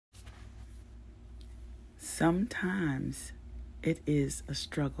Sometimes it is a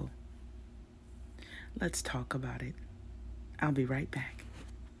struggle. Let's talk about it. I'll be right back.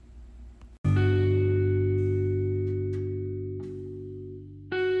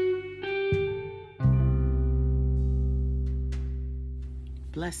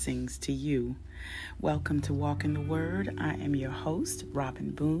 Blessings to you. Welcome to Walk in the Word. I am your host,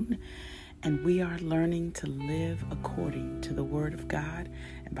 Robin Boone, and we are learning to live according to the Word of God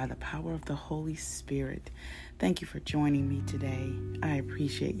and by the power of the Holy Spirit. Thank you for joining me today. I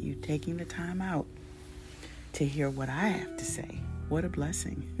appreciate you taking the time out to hear what I have to say. What a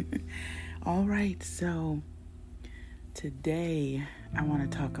blessing. All right, so today I want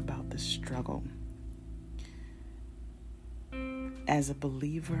to talk about the struggle. As a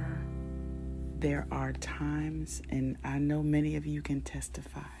believer, there are times, and I know many of you can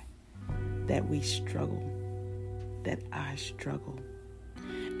testify, that we struggle, that I struggle.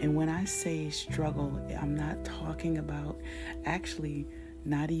 And when I say struggle, I'm not talking about actually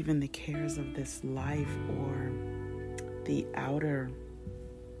not even the cares of this life or the outer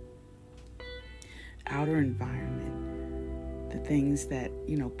environment, the things that,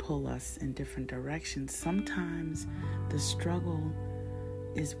 pull us in different directions. Sometimes the struggle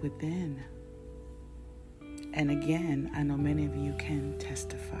is within. And again, I know many of you can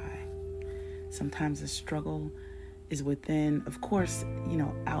testify. Sometimes the struggle is within. Of course,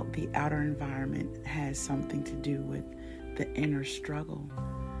 the outer environment has something to do with the inner struggle.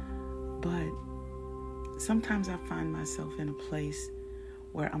 But sometimes I find myself in a place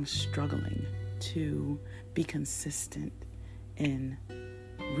where I'm struggling to be consistent in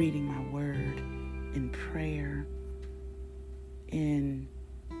reading my word, in prayer, in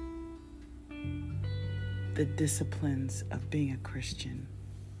the disciplines of being a Christian.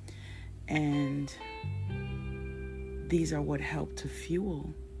 And these are what help to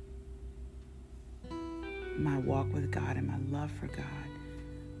fuel my walk with God and my love for God.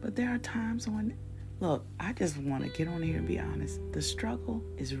 But there are times when, I just want to get on here and be honest. The struggle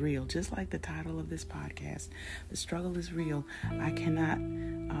is real, just like the title of this podcast. The struggle is real. I cannot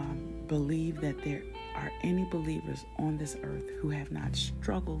believe that there are any believers on this earth who have not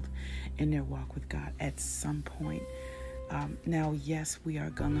struggled in their walk with God at some point. Now, yes, we are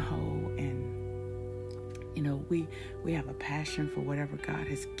gung-ho and we have a passion for whatever God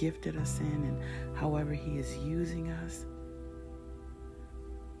has gifted us in and however He is using us.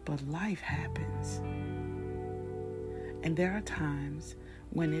 But life happens. And there are times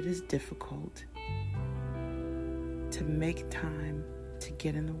when it is difficult to make time to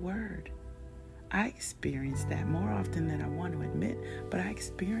get in the Word. I experience that more often than I want to admit, but I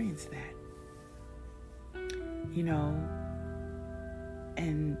experience that.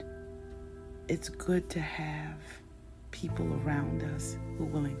 And it's good to have people around us who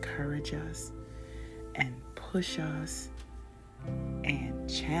will encourage us and push us and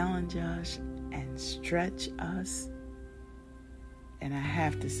challenge us and stretch us. And I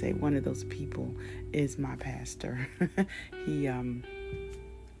have to say, one of those people is my pastor. He,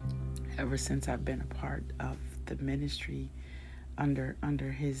 ever since I've been a part of the ministry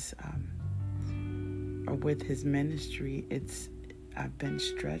under his, or with his ministry, I've been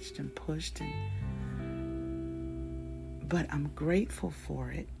stretched and pushed, but I'm grateful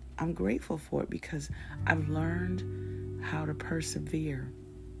for it. I'm grateful for it because I've learned how to persevere.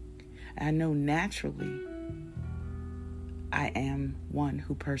 I know naturally I am one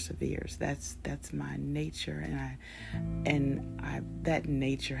who perseveres. That's my nature, and that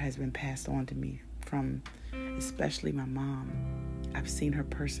nature has been passed on to me from especially my mom. I've seen her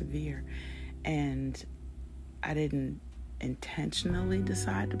persevere, and I didn't intentionally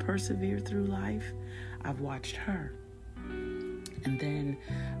decide to persevere through life. I've watched her. And then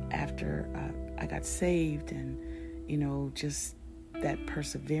after I got saved and, just that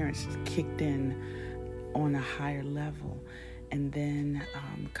perseverance kicked in on a higher level. And then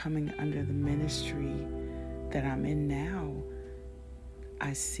coming under the ministry that I'm in now,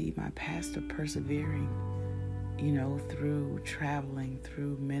 I see my pastor persevering, through traveling,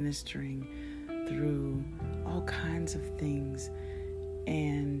 through ministering, through all kinds of things.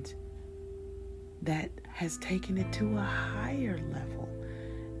 And that has taken it to a higher level.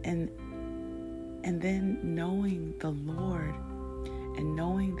 And then knowing the Lord and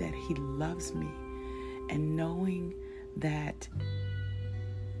knowing that He loves me and knowing that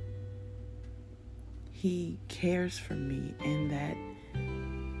He cares for me and that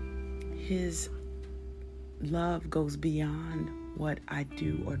His love goes beyond what I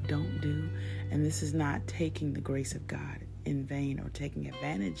do or don't do. And this is not taking the grace of God in vain or taking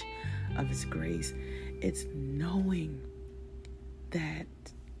advantage of His grace. It's knowing that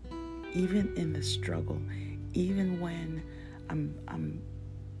even in the struggle, even when I'm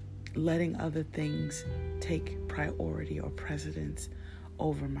letting other things take priority or precedence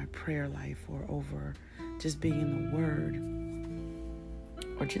over my prayer life or over just being in the Word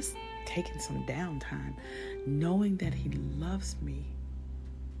or just taking some downtime, knowing that He loves me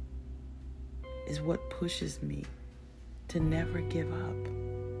is what pushes me to never give up.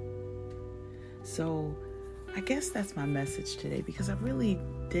 So I guess that's my message today, because I really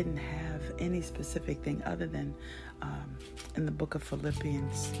didn't have any specific thing other than in the book of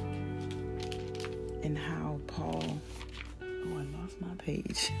Philippians, and how Paul, I lost my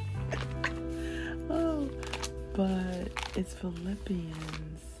page. But it's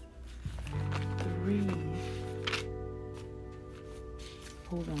Philippians 3.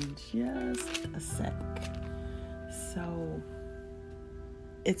 Hold on just a sec. So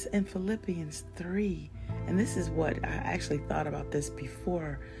it's in Philippians 3. And this is what I actually thought about this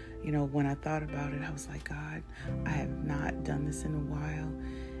before. When I thought about it, I was like, God, I have not done this in a while,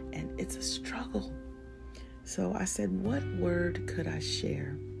 and it's a struggle. So I said, what word could I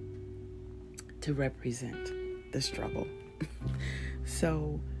share to represent the struggle?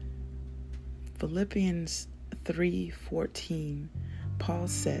 So Philippians 3:14, Paul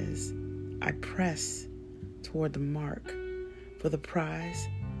says, I press toward the mark for the prize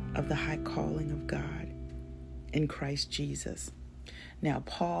of the high calling of God in Christ Jesus. Now,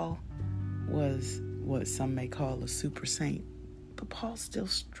 Paul was what some may call a super saint, but Paul still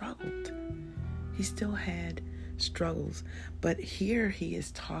struggled. He still had struggles. But here he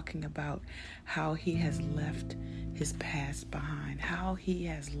is talking about how he has left his past behind, how he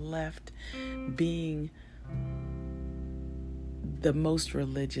has left being the most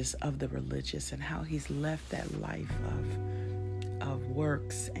religious of the religious, and how he's left that life of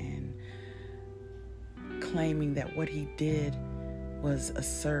works and claiming that what he did was a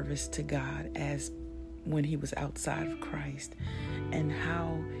service to God as when he was outside of Christ, and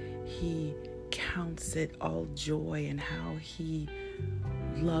how he counts it all joy, and how he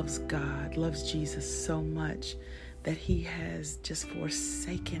loves God, loves Jesus so much that he has just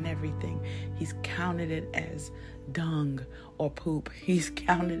forsaken everything. He's counted it as dung or poop. He's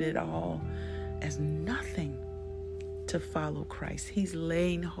counted it all as nothing to follow Christ. He's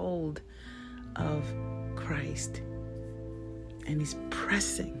laying hold of Christ, and he's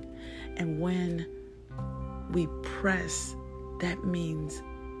pressing. And when we press, that means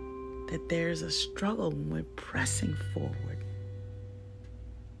that there's a struggle when we're pressing forward.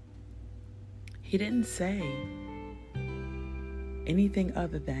 He didn't say anything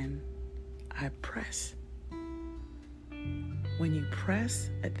other than, I press. When you press,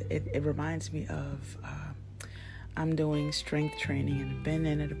 it reminds me of, I'm doing strength training, and I've been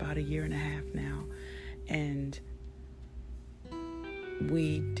in it about 1.5 years now. And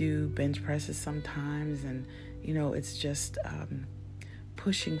we do bench presses sometimes, and it's just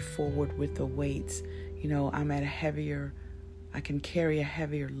pushing forward with the weights. I'm at I can carry a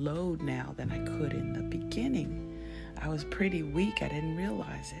heavier load now than I could in the beginning. I was pretty weak. I didn't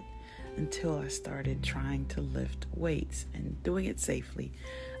realize it until I started trying to lift weights and doing it safely.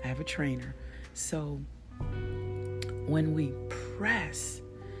 I have a trainer. So when we press,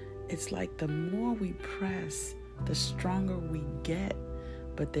 it's like the more we press, the stronger we get.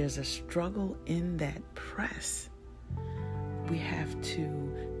 But there's a struggle in that press. We have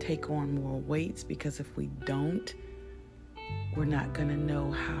to take on more weights, because if we don't, we're not going to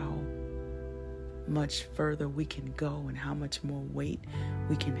know how much further we can go and how much more weight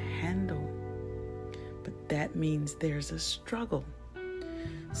we can handle. But that means there's a struggle.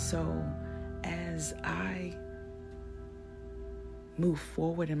 So as I move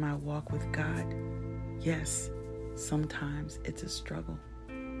forward in my walk with God, yes, sometimes it's a struggle.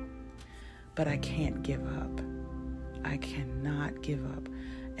 But I can't give up. I cannot give up.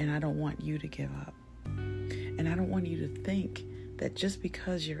 And I don't want you to give up. And I don't want you to think that just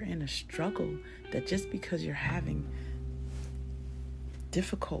because you're in a struggle, that just because you're having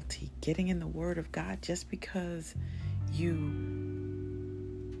difficulty getting in the Word of God, just because you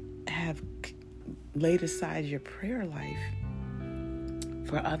have laid aside your prayer life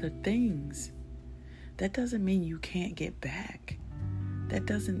for other things, that doesn't mean you can't get back. That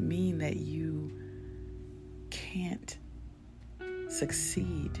doesn't mean that you can't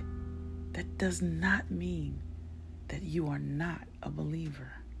succeed. That does not mean that you are not a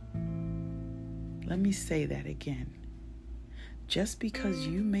believer. Let me say that again. Just because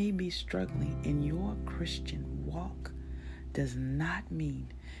you may be struggling in your Christian walk does not mean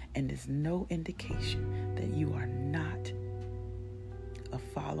and is no indication that you are not a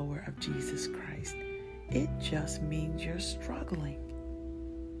follower of Jesus Christ. It just means you're struggling.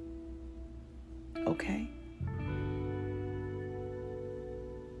 Okay?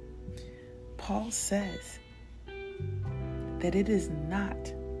 Paul says that it is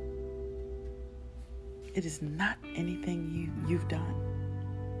not anything you've done.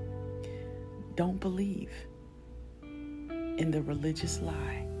 Don't believe in the religious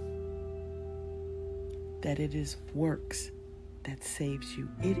lie that it is works that saves you.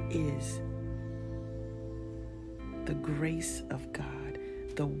 It is the grace of God,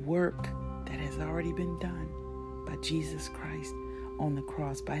 the work that has already been done by Jesus Christ on the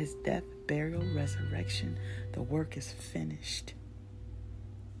cross. By his death, burial, resurrection, the work is finished.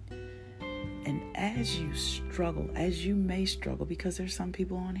 And as you struggle, as you may struggle, because there's some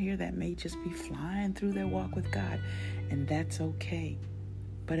people on here that may just be flying through their walk with God, and that's okay.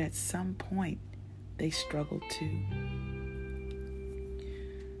 But at some point, they struggle too.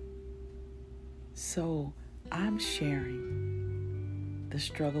 So I'm sharing the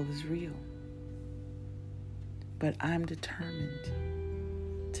struggle is real, but I'm determined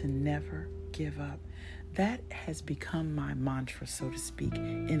to never give up. That has become my mantra, so to speak,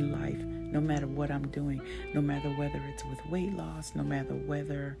 in life, no matter what I'm doing, no matter whether it's with weight loss, no matter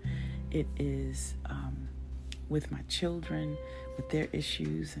whether it is with my children, with their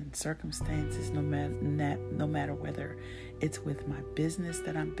issues and circumstances, no matter whether it's with my business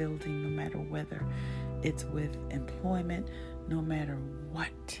that I'm building, no matter whether it's with employment, no matter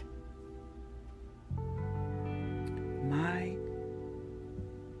what.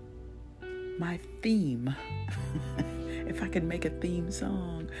 My theme, if I could make a theme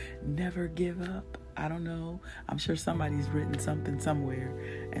song, never give up. I don't know. I'm sure somebody's written something somewhere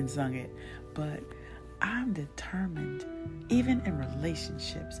and sung it. But I'm determined, even in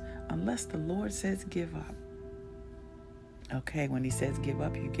relationships, unless the Lord says give up. Okay, when he says give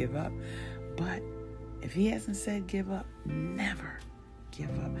up, you give up. But if he hasn't said give up, never give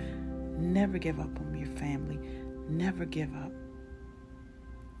up. Never give up on your family. Never give up.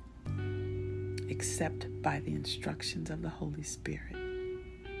 Except by the instructions of the Holy Spirit.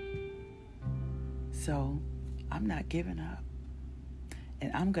 So I'm not giving up.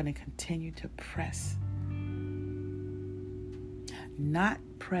 And I'm going to continue to press. Not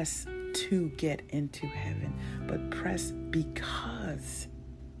press to get into heaven, but press because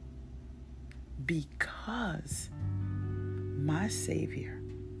my Savior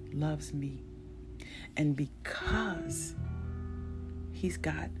loves me. And because he's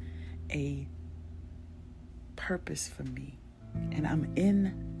got a purpose for me, and I'm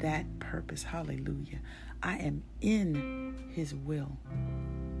in that purpose. Hallelujah. I am in his will,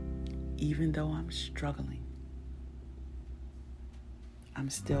 even though I'm struggling.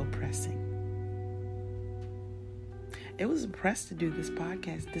 I'm still pressing. It was a press to do this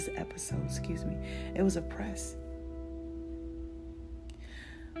podcast, this episode, It was a press.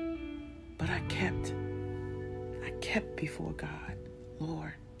 But I kept before God,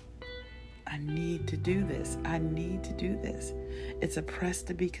 Lord, I need to do this. I need to do this. It's a press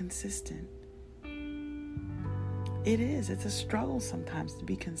to be consistent. It is. It's a struggle sometimes to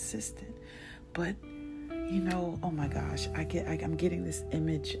be consistent. But, oh my gosh, I'm getting this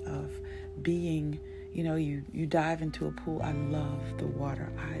image of being, you dive into a pool. I love the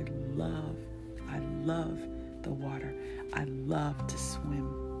water. I love the water. I love to swim.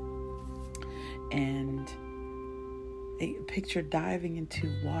 And picture diving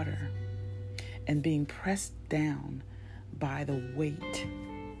into water and being pressed down by the weight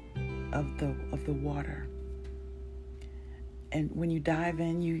of the water. And when you dive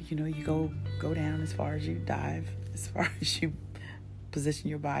in, you go down as far as you dive, as far as you position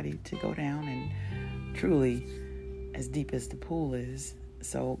your body to go down, and truly as deep as the pool is.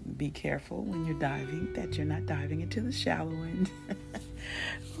 So be careful when you're diving that you're not diving into the shallow end.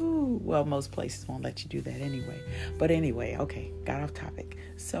 Ooh, well, most places won't let you do that anyway. But anyway, okay, got off topic.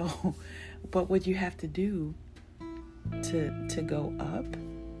 So, but what you have to do to go up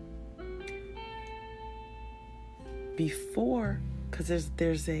before, because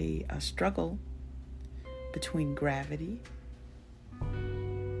there's a struggle between gravity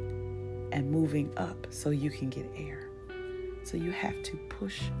and moving up so you can get air. So you have to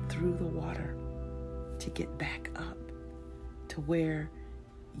push through the water to get back up to where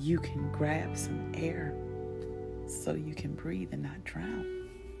you can grab some air so you can breathe and not drown.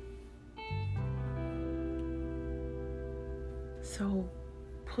 So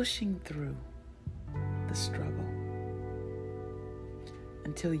pushing through the struggle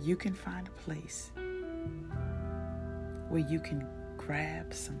until you can find a place where you can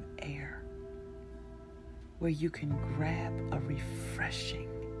grab some air, where you can grab a refreshing,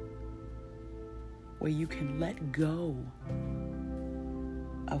 where you can let go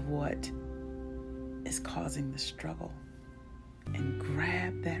of what is causing the struggle. and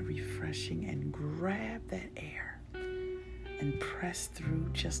grab that refreshing and grab that air and press through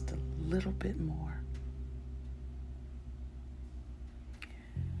just a little bit more.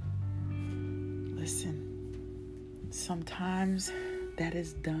 Listen, sometimes that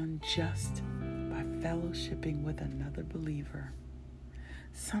is done just by fellowshipping with another believer.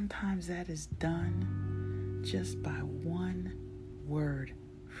 Sometimes that is done just by one word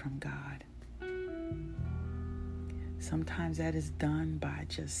from God. Sometimes that is done by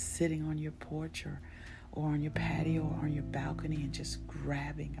just sitting on your porch or on your patio or on your balcony and just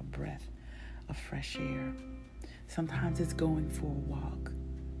grabbing a breath of fresh air. Sometimes it's going for a walk.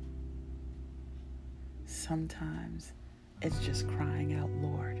 Sometimes it's just crying out,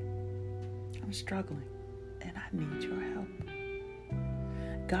 Lord, I'm struggling and I need your help.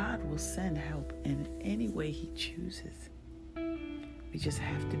 God will send help in any way He chooses. We just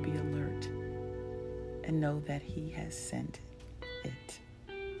have to be alert and know that He has sent it.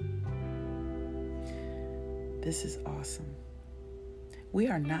 This is awesome. We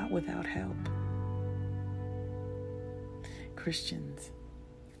are not without help. Christians,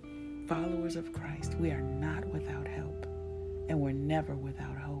 followers of Christ, we are not without help, and we're never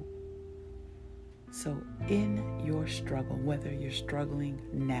without hope. So in your struggle, whether you're struggling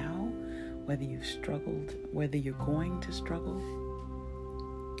now, whether you've struggled, whether you're going to struggle,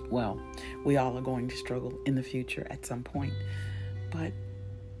 well, we all are going to struggle in the future at some point, but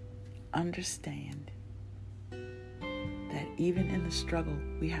understand that even in the struggle,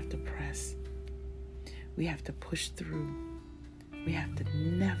 we have to press. We have to push through. We have to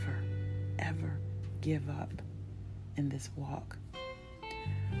never, ever give up in this walk.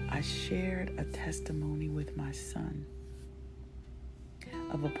 I shared a testimony with my son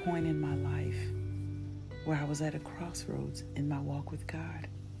of a point in my life where I was at a crossroads in my walk with God.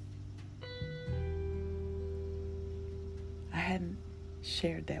 I hadn't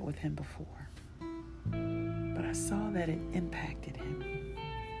shared that with him before, but I saw that it impacted him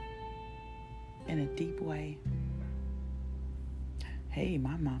in a deep way. Hey,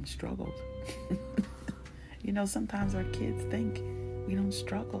 my mom struggled. You know, sometimes our kids think we don't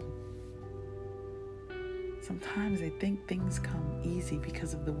struggle. Sometimes they think things come easy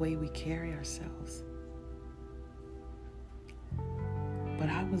because of the way we carry ourselves. But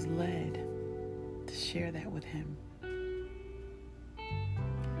I was led to share that with him.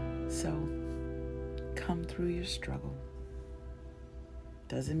 So, come through your struggle.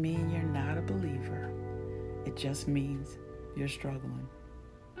 Doesn't mean you're not a believer. It just means you're struggling.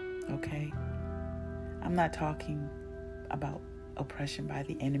 Okay? I'm not talking about oppression by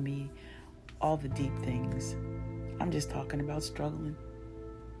the enemy, all the deep things. I'm just talking about struggling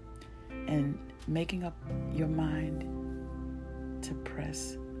and making up your mind to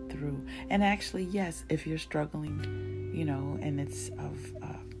press through. And actually, yes, if you're struggling, you know, and it's of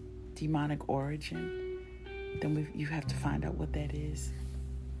demonic origin, then you have to find out what that is.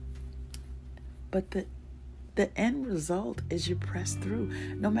 But the end result is you press through.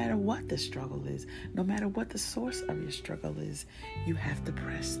 No matter what the struggle is, no matter what the source of your struggle is, you have to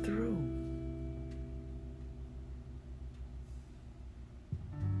press through.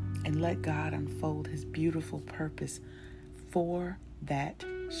 And let God unfold His beautiful purpose for that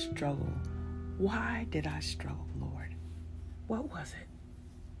struggle. Why did I struggle, Lord? What was it?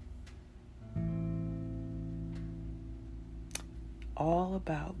 All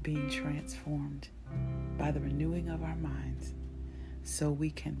about being transformed by the renewing of our minds so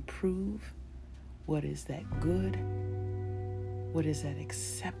we can prove what is that good, what is that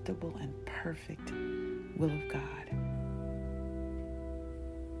acceptable and perfect will of God.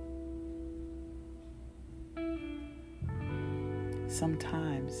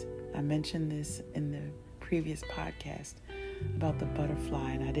 Sometimes, I mentioned this in the previous podcast about the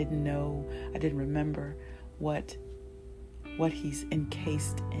butterfly, and I didn't remember what he's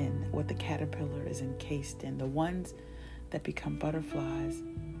encased in, what the caterpillar is encased in. The ones that become butterflies,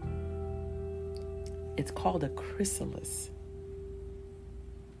 it's called a chrysalis.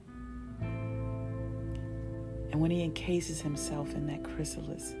 And when he encases himself in that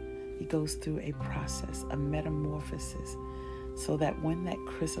chrysalis, he goes through a process, a metamorphosis, so that when that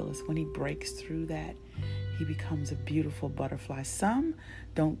chrysalis, when he breaks through that, he becomes a beautiful butterfly. Some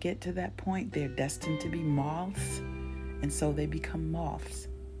don't get to that point. They're destined to be moths, and so they become moths.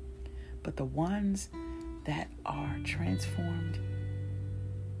 But the ones that are transformed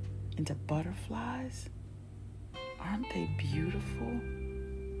into butterflies, aren't they beautiful?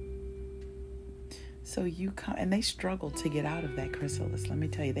 So you come, and they struggle to get out of that chrysalis. Let me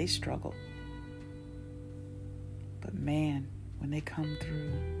tell you, they struggle. But man, when they come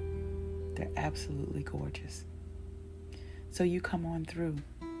through, they're absolutely gorgeous. So you come on through.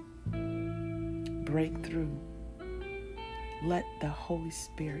 Break through. Let the Holy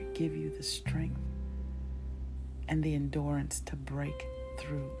Spirit give you the strength and the endurance to break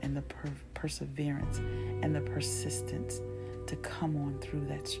through, and the perseverance and the persistence to come on through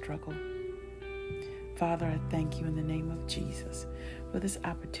that struggle. Father, I thank you in the name of Jesus for this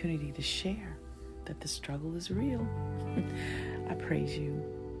opportunity to share that the struggle is real. I praise you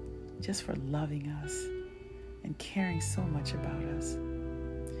just for loving us and caring so much about us.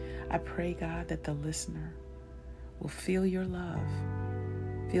 I pray, God, that the listener will feel your love,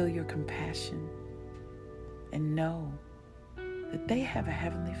 feel your compassion, and know that they have a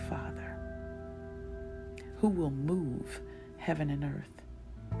Heavenly Father who will move heaven and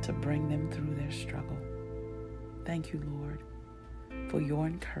earth to bring them through their struggle. Thank you, Lord, for your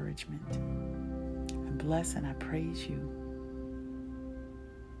encouragement. I bless and I praise you.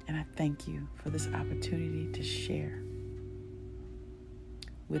 And I thank you for this opportunity to share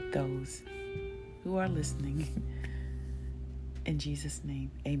with those who are listening. In Jesus'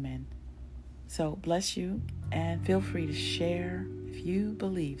 name, amen. So bless you, and feel free to share if you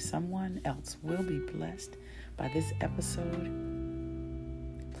believe someone else will be blessed by this episode.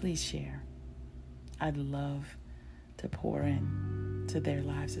 Please share. I'd love to pour in to their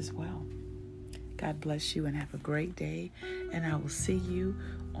lives as well. God bless you and have a great day, and I will see you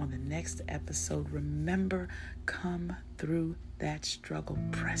on the next episode. Remember, come through that struggle.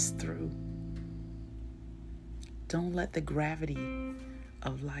 Press through. Don't let the gravity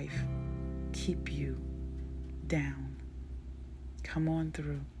of life keep you down. Come on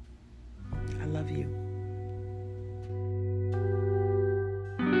through. I love you.